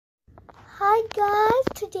Hi guys,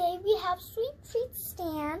 today we have sweet treat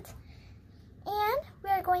stand and we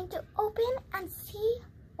are going to open and see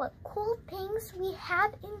what cool things we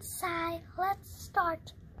have inside. Let's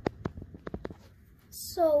start.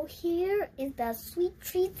 So here is the sweet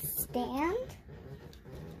treat stand.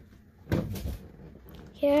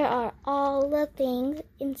 Here are all the things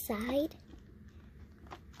inside.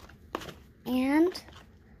 And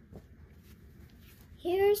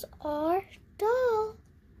here's our doll.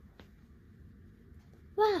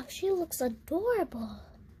 Wow, she looks adorable.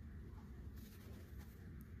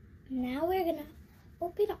 Now we're gonna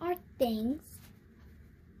open our things.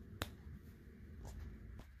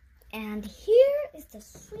 And here is the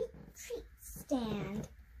sweet treat stand.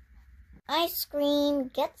 Ice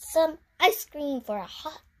cream, get some ice cream for a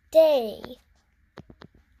hot day.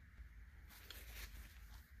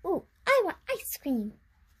 Ooh, I want ice cream.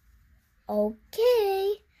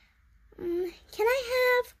 Okay. Can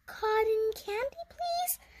I have cotton candy,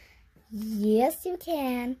 please? Yes, you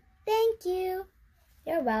can. Thank you.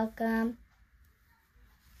 You're welcome.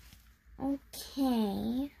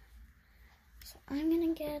 Okay. So I'm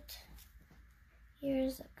gonna get,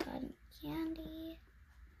 here's a cotton candy.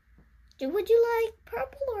 Would you like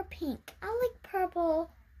purple or pink? I like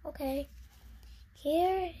purple. Okay.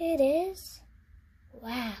 Here it is.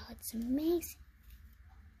 Wow, it's amazing.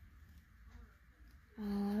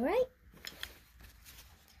 All right.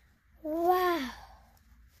 Wow.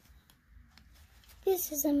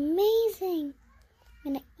 This is amazing.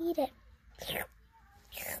 I'm gonna eat it.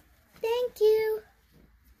 Thank you.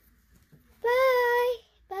 Bye.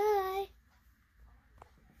 Bye.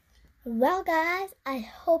 Well guys, I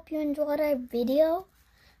hope you enjoyed our video.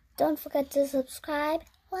 Don't forget to subscribe,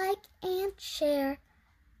 like, and share.